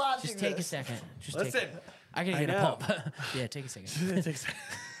are you watching Just take a this? second. Just Listen, take it. I can I get a know. pump. Yeah, take a second.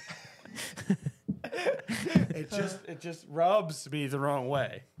 it just rubs me the wrong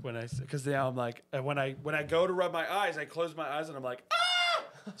way when I because now I'm like when I go to rub my eyes I close my eyes and I'm like ah!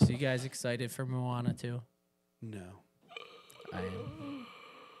 So you guys excited for Moana 2? No, I am.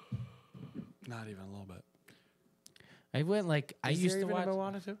 not even a little bit. I went like I used to watch.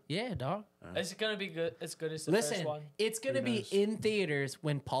 Moana too? Yeah, dog. Is it gonna be good? As good as the first Listen, one? it's gonna Who be knows? in theaters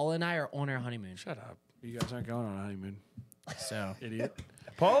when Paul and I are on our honeymoon. Shut up! You guys aren't going on a honeymoon, So idiot.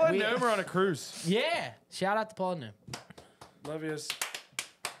 Paul and We- Noam are on a cruise. yeah, shout out to Paul and him. Love yous.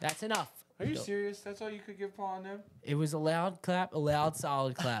 That's enough. Are you serious? That's all you could give Paul and Noam? It was a loud clap, a loud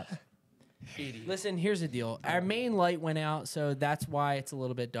solid clap. Idiot. Listen, here's the deal. Our main light went out, so that's why it's a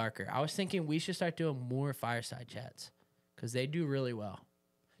little bit darker. I was thinking we should start doing more fireside chats because they do really well.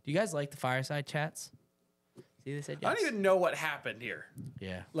 Do you guys like the fireside chats? See, they said yes. I don't even know what happened here.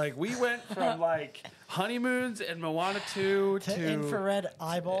 Yeah. Like we went from like honeymoons and Moana 2 To infrared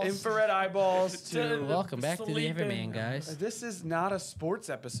eyeballs. infrared eyeballs to Welcome back to the Sleeping. Everyman, guys. this is not a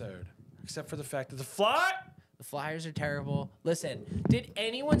sports episode, except for the fact that The Flyers are terrible. Listen, did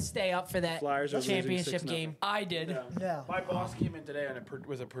anyone stay up for that Flyers are losing championship 6-0. game? I did. No. My boss came in today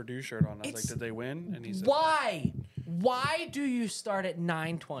with a Purdue shirt on. I was It's- like, "Did they win?" And he said, Why? Why do you start at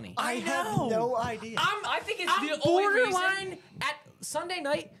 9:20? I have no idea. I think it's I'm the only reason. borderline at Sunday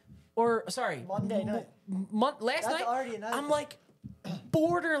night, or sorry, Monday night. last That's night. already a night. I'm like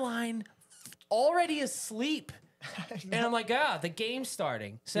borderline, already asleep, and I'm like, the game's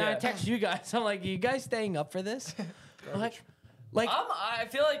starting. So I Yeah. text you guys. I'm like, you guys staying up for this? like I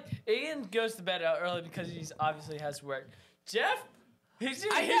feel like Ian goes to bed out early because he's obviously has work. Jeff, I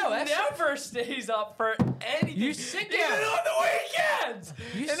know, he that's- never stays up for anything. You sick even guy. on the weekends.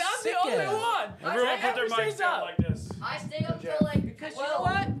 You and I'm sick the only guy. one. "Everyone I put their never mics stays down up. like this." I stay up till like Because you know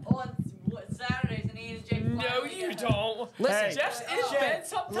what? on Saturdays and Ian and Jake. No, finally you get don't. Listen, Jeff's in Oh. bed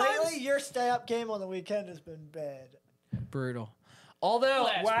sometimes. Lately, your stay-up game on the weekend has been bad. brutal. Although,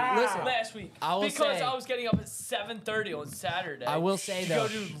 Last week. I will because say- I was getting up at 7:30 on Saturday. I will say to though,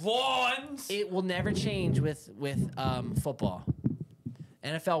 go do lawns. it will never change with football.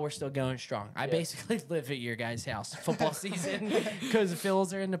 NFL, we're still going strong. I basically live at your guys' house football season because the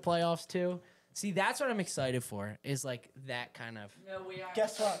Phils are in the playoffs too. See, that's what I'm excited for. Is like that kind of. No, we are.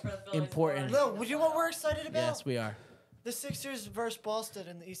 Guess what? For the Phillies Important. tomorrow. No, you know what we're excited about? Yes, we are. The Sixers versus Boston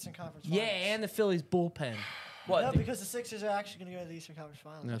in the Eastern Conference Yeah, Finals. and the Phillies bullpen. What? No, because the Sixers are actually going to go to the Eastern Conference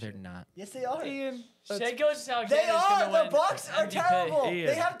Finals. No, this they're year. not. Yes, they are. Ian, Shea Gilgeous They Alexander's are. gonna The win Bucks are MVP. terrible. Ian.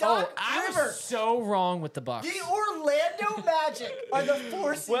 They have Oh, Doc I was Rivers. so wrong with the Bucks. The Orlando Magic are the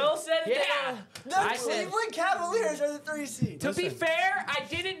 4 seed. Will said it Yeah. down. The I said- Cleveland Cavaliers are the 3 seed. To be fair, I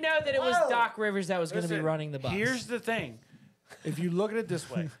didn't know that it was Oh. Doc Rivers that was going to be Listen, running the Bucks. Here's the thing: if you look at it this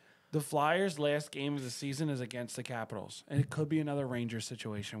way, the Flyers' last game of the season is against the Capitals, and it could be another Rangers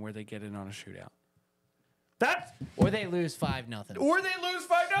situation where they get in on a shootout. That's or they lose 5-0. or they lose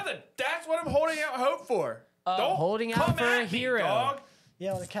 5-0. That's what I'm holding out hope for. Don't Holding out come for a at me, hero. dog.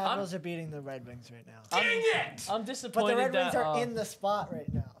 Yeah, well, the Capitals are beating the Red Wings right now. Dang it! I'm But disappointed the Red Wings that are in the spot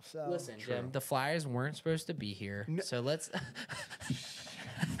right now. So Listen, Jim, the Flyers weren't supposed to be here, so let's.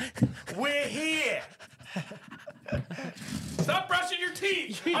 We're here. Stop brushing your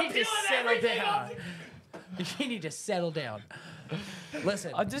teeth. You I'm need to peeling settle everything down. off. You need to settle down.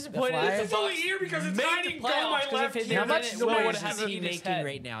 Listen, I'm disappointed the that It's only here because it's Made the hiding down playoffs my 'cause left if it ear. How didn't, much Will noise would've is had he it in his making head.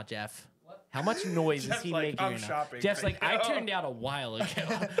 right now, Jeff? What? How much noise is Jeff's he like, making "I'm right now?" shopping Jeff's right like, "I now." turned out a while ago.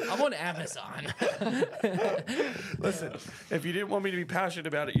 I'm on Amazon." Listen, if you didn't want me to be passionate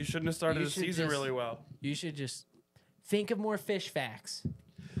about it, you shouldn't have started You the should season just- really well. You should just think of more fish facts.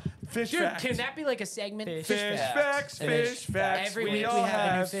 Fish Dude, facts. can that be like a segment? Fish Fish facts, fish facts. Every we week we all have a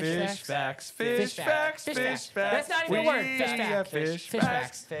new have fish fish fact. facts. Fish facts, Fish fish facts. facts. That's not even a We word. Fish fact. have fish Fish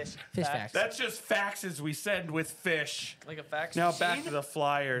facts. facts. Fish. Fish facts. That's just facts as we send with fish. Like a fax Now machine? back to the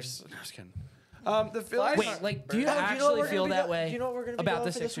Flyers. No, just kidding. The Phillies. Wait, like, do you Oh, do you know what actually we're feel gonna be that go- way do you know what we're gonna be about going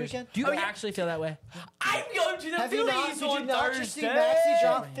the for this Sixers? weekend? Do you Oh, yeah. actually feel that way? I'm going to the Have you not? Phillies Did you on not just see Thursday. Maxey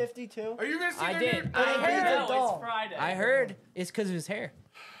drop 52? Are you gonna see I their did. new- I They beat heard. the No, Dog. it's Friday. I heard it's because of his hair.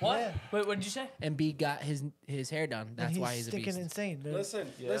 What? Yeah. Wait, what did you say? And B got his hair done. And That's he's why he's a stinking beast. insane.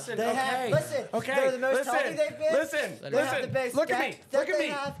 Listen, Yeah. listen. They okay. have, listen, Okay. they're the most listen, healthy they've been. Listen. Let They him have the best Look at back me. that Look at they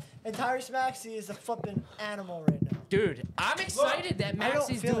me. have, and Tyrese Maxey is a flipping animal right now. Dude, I'm excited that I don't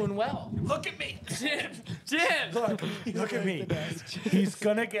Maxey's feel doing it. well. Look at me. Jim! Look at me. He's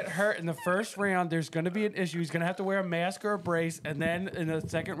gonna get hurt in the first round. There's gonna be an issue. He's gonna have to wear a mask or a brace, and then in the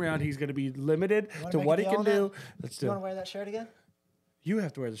second round, he's gonna be limited wanna to make what a he deal can on do. that? Let's You do want to it. wear that shirt again? You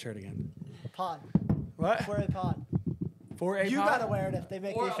have to wear the shirt again. Pod. What? Wear a pod. For a You pod? gotta wear it if they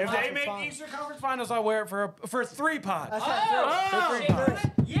make Or the a If Eastern they Conference make Finals. Eastern Conference Finals, I'll wear it for 3 pods. I said Oh, three. For three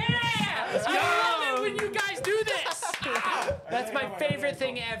pods. yeah! I love it when you guys do this. That's my favorite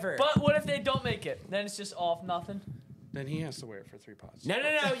thing ever. But what if they don't make it? Then it's just off nothing. Then he has to wear it for 3 pods. No. You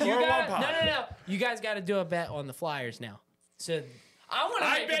Or one gotta, pod. no. You guys got to do a bet on the Flyers now. So I want to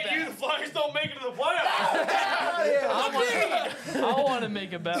I make bet a bet. you the Flyers don't make it to the playoffs. I want to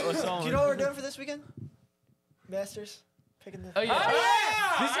make a bet with someone. Do you know what we're doing for this weekend? Masters. Picking the. Oh, yeah.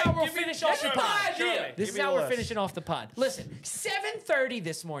 This is how we'll Give me- finish off the show me. pod. Show me. This Give is me how the we're list. finishing off the pod. Listen, 7:30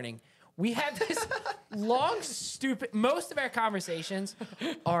 this morning. We have this long, stupid. Most of our conversations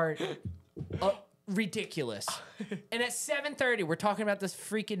are ridiculous. And at 7:30, we're talking about this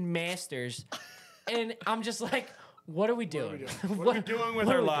freaking Masters, and I'm just like, what are we doing? What are we doing with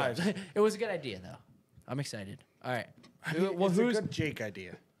What our are we lives? doing? It was a good idea, though. I'm excited. All right. Well, who's a good Jake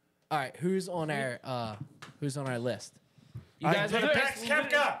idea? All right. Who's on our list? You I guys put want to Max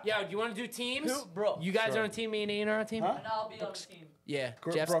Kepka. Yeah, do you want to do teams? Who? Bro. You guys Sure. are on a team, me and Ian are on a team? Huh? And I'll be on the team. Yeah, Gr-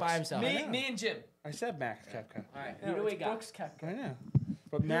 Jeff's Brooks. by himself. Me and Jim. I said Max Kepka. All right, who do we got? Brooks Koepka. I know.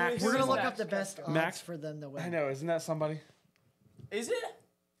 But Max. We're gonna Who's look Max up the best odds Max? for them to win. I know. Isn't that somebody? Is it?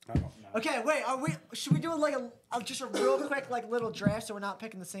 I don't know. Okay, wait. Should we do like just a real quick like little draft so we're not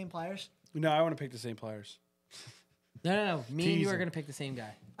picking the same players? No, I want to pick the same players. No. Me and you are Teaser. gonna pick the same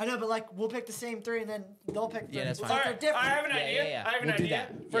guy. I know, but like we'll pick the same 3 and then they'll pick. Yeah, that's the, fine. like, they're different. I have an Yeah, idea. yeah. I have an We'll do idea.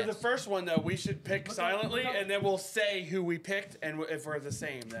 that. For Yes. the first one, though, we should pick silently, and then we'll say who we picked, and if we're the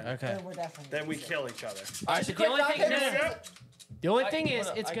same, then Okay. Then we're definitely. then we kill each other. All right. Just So a the only quick thing, rock, paper, Yeah. the only I- thing is,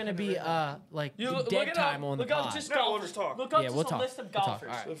 hold up, it's I gonna couldn't be read that. like You look dead it time up. on the Look up pod. just No, we'll golfers. just talk. Look up Yeah, just we'll a talk. list of We'll talk. golfers.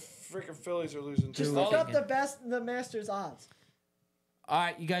 All right. The freaking Phillies are losing Just too. look looking. up the Masters odds. All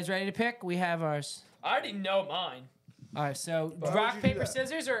right, you guys ready to pick? We have ours. I already know mine. All right. So would rock, you do paper, that?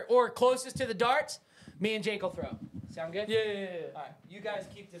 scissors, or closest to the darts. Me and Jake will throw. Sound good? Yeah. All right. You guys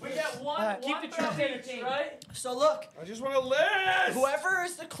keep the. We got one. Alright. Keep one the truth for in your each, team. right? So look, I just want to list. whoever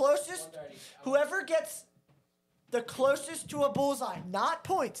is the closest, 130. whoever gets the closest to a bullseye, not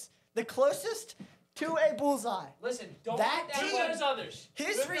points, the closest to a bullseye. Listen, don't That put team- Who those others? His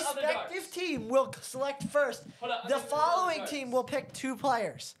Who's the other respective darts? team will select first. Hold on, I The think there's following other team darts. will pick 2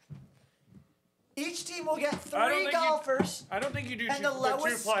 players. Each team will get I don't 3 think you- golfers. I don't think you do And two, the the two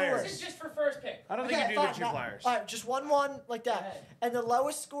lowest players. This is just for first pick. I don't think you do fine, the two players. All right, just one like that. ahead. And the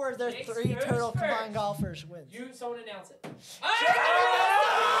lowest score of their Jake's 3 goes total first. combined golfers wins. Someone announce it.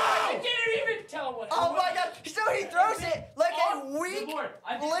 I didn't even tell him what. Oh my god! So he throws it like a On the weak board.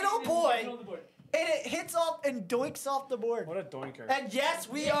 I think little it is boy, on the board. and it hits off and doinks off the board. What a doinker. And yes,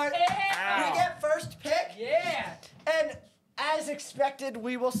 we Yeah. get first pick. Yeah. And as expected,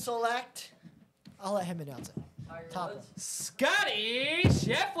 we will select. I'll let him announce it. Top one. Scotty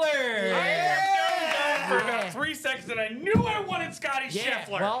Scheffler. For about 3 seconds, and I knew I wanted Scotty Yeah.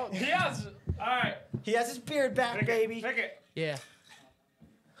 Scheffler. Well, Yes. all right, He has his beard back, pick baby. it. Pick it. yeah.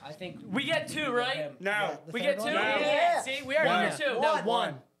 I think We get 2, right? No. Yeah, the We third get one? 2. No. Yeah. See, we already One. know. Two. No, One.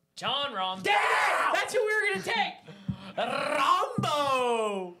 one. John Rom. Damn! That's who we were gonna take.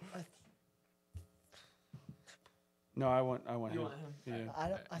 Rambo. No, I want You him. want him?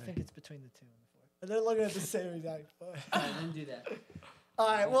 Yeah. I think it's between the 2 and the 4. And they're looking at the same exact point. I didn't do that. All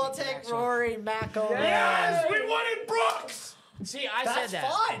right, we'll take Rory McIlroy. Yes, we wanted Brooks. See, I That's said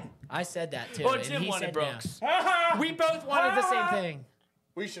that. fine. I said that too. Oh, and Jim he wanted said Brooks. no. We both wanted the same thing.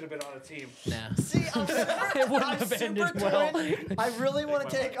 We should have been on a team. Nah. See, I'm super, wouldn't I'm have super ended torn. well. I really want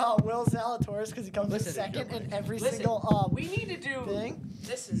to take Will Zalatoris because he comes in Listen, second in every Listen, single we need to do thing.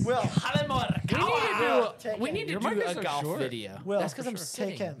 this. Is Will, we Take need to him. do mic is a so golf short. video. Will, That's because I'm Take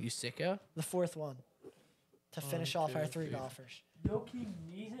sitting. him. You sicko. the fourth one to finish off our three golfers.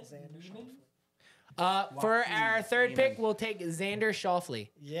 For our third pick, we'll take Xander Schauffele.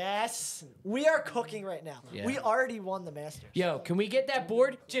 Yes, we are cooking right now. Yeah. We already won the Masters. Yo, can we get that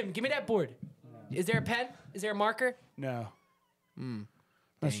board? Jim, give me that board. Is there a pen? Is there a marker? No.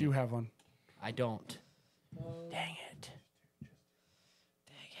 Unless you have one. I don't. Dang it.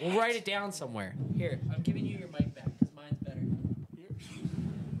 We'll write it down somewhere. Here, I'm giving you your mic back because mine's better.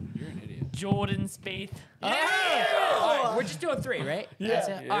 You're an idiot. Jordan Spieth. All right, we're just doing 3, right? That's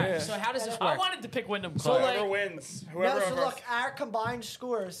it. All Yeah. right. So how does this I work? wanted to pick Wyndham So, Clark. like- Whoever wins. No, Whoever. so look, our combined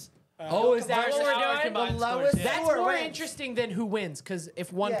scores. Oh, is that Versus what our we're doing? combined The lowest scores, yeah. That's score more wins. interesting than who wins, because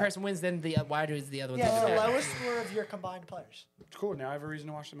if one Yeah. person wins, then why does the other one? Yeah, take it's it the back? lowest score of your combined players. Cool. Now I have a reason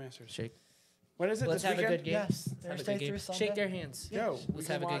to watch the Masters. Shake. When is it? Let's this have a weekend? good game. Yes, Let's have a Thursday good game. through Sunday. Shake their hands. Yo, we Let's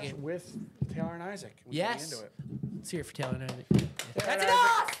can have a good watch game. with Taylor and Isaac. We can Yes. get into it. Let's hear it for Taylor and Isaac. That's Isaac.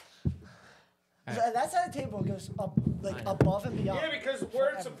 enough. That side of the table goes up, like I know. above and beyond. Yeah, because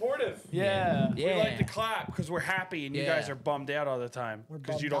we're supportive. Yeah. Yeah. We like to clap because we're happy, and you Yeah. guys are bummed out all the time We're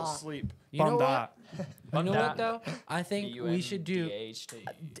because you bummed don't out. sleep. You know Bummed what? out. You know what that. though? I think we should do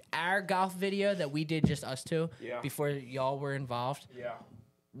our golf video that we did just us two Yeah. before y'all were involved. Yeah.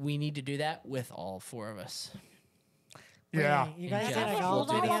 We need to do that with all 4 of us. Yeah. You guys And did Jeff a golf will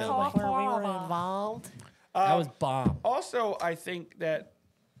do the video filming. before we were involved. That was bomb. Also, I think that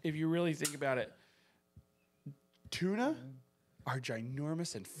if you really think about it, tuna are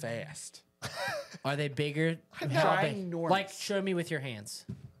ginormous and fast. Are they bigger? How big? Ginormous. Like, show me with your hands.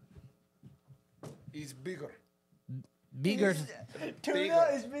 He's bigger. Bigger. Tuna Bigger.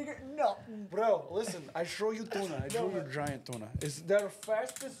 is bigger. No. Bro, listen, I show you tuna. I show you giant tuna. It's their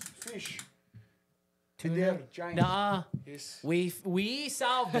fastest fish. And they're giant. Nah. Yes. We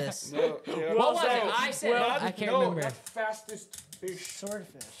solved this. No, yeah. What was it? I said it. I can't remember. Not fastest fish.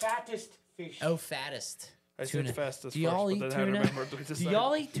 Swordfish. Fattest fish. Oh, fattest. I tuna. said fastest Do y'all first, eat but then I tuna? remembered what to Do say.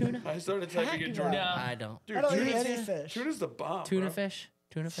 y'all eat tuna? I started typing in do Jordan. No. I don't. Dude, I don't eat tuna's, any fish. tuna's the bomb. Tuna bro. fish?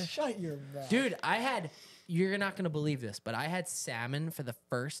 Tuna fish? Shut your mouth. Dude, I had, you're not going to believe this, but I had salmon for the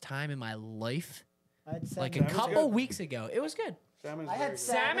first time in my life I'd say like a Salmon's couple good. weeks ago. It was good. Salmon's I very had good.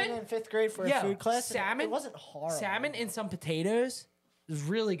 salmon Salmon? in 5th grade for Yeah, a food class. and salmon- It wasn't horrible. Salmon and some potatoes is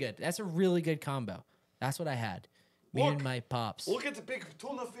really good. That's a really good combo. That's what I had. Me Look. and my pops. Look at the big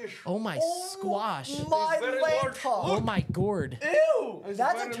tuna fish. Oh my squash. My It's very land large. talk. Oh my gourd. Ew. It's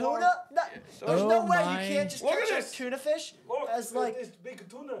That's a very tuna? large. There's Oh no way my- you can't just Look at catch a this. tuna fish Look, as like this big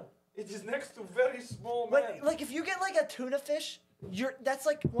tuna. It is next to very small man. like if you get like a tuna fish, that's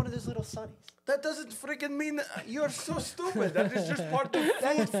like one of those little sunnies. That doesn't freaking mean you're so stupid. That is just part of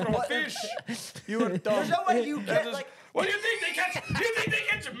food from What- fish. You are dumb. There's no way you That get is- like What do you think they catch? You think they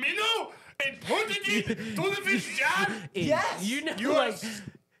catch minnow and put it in tuna fish jar? Yes. You know, You are like,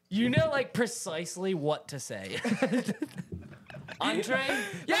 you know, like precisely what to say. Andre?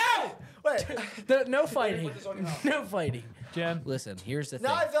 Yo! wait. No fighting. Put this on your mouth. No fighting. Jim? Listen, here's the thing.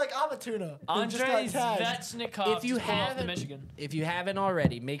 Now I feel like I'm a tuna. who just got Andre's tagged. Vetchnikov If you just flew off to haven't- Michigan. If you haven't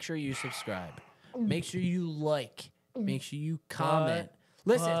already, make sure you subscribe. Make sure you like. Make sure you comment.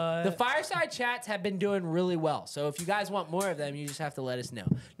 Listen, the fireside chats have been doing really well. So if you guys want more of them, you just have to let us know.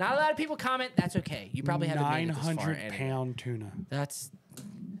 Not a lot of people comment. That's okay. You probably haven't made it this far 900 anyway. pound tuna. That's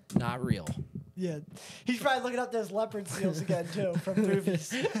not real. Yeah. He's probably looking up those leopard seals again too from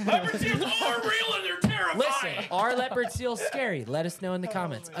movies. Leopard seals are real and they're terrifying. Listen, are leopard seals scary? Let us know in the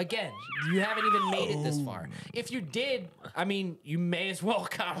comments. Again, you haven't even made it this far. If you did, I mean, you may as well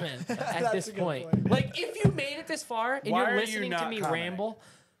comment at That's this a good point. point. Like, if you made it this far and Why are you're you listening to not me commenting? ramble,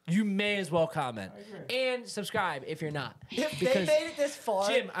 you may as well comment. And subscribe if you're not. If they Because, made it this far,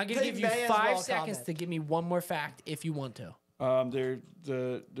 Jim, I'm going to they give you may as 5 well seconds comment. to give me one more fact if you want to. They're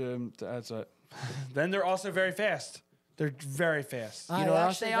that's it. Then they're also very fast. They're very fast. I know what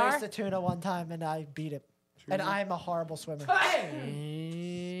else actually they are? raced a tuna one time and I beat it. And I'm a horrible swimmer. And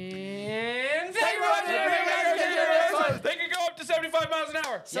thank you for watching. They can go up to 75 miles an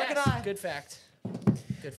hour. Suck an Yes, eye. good fact.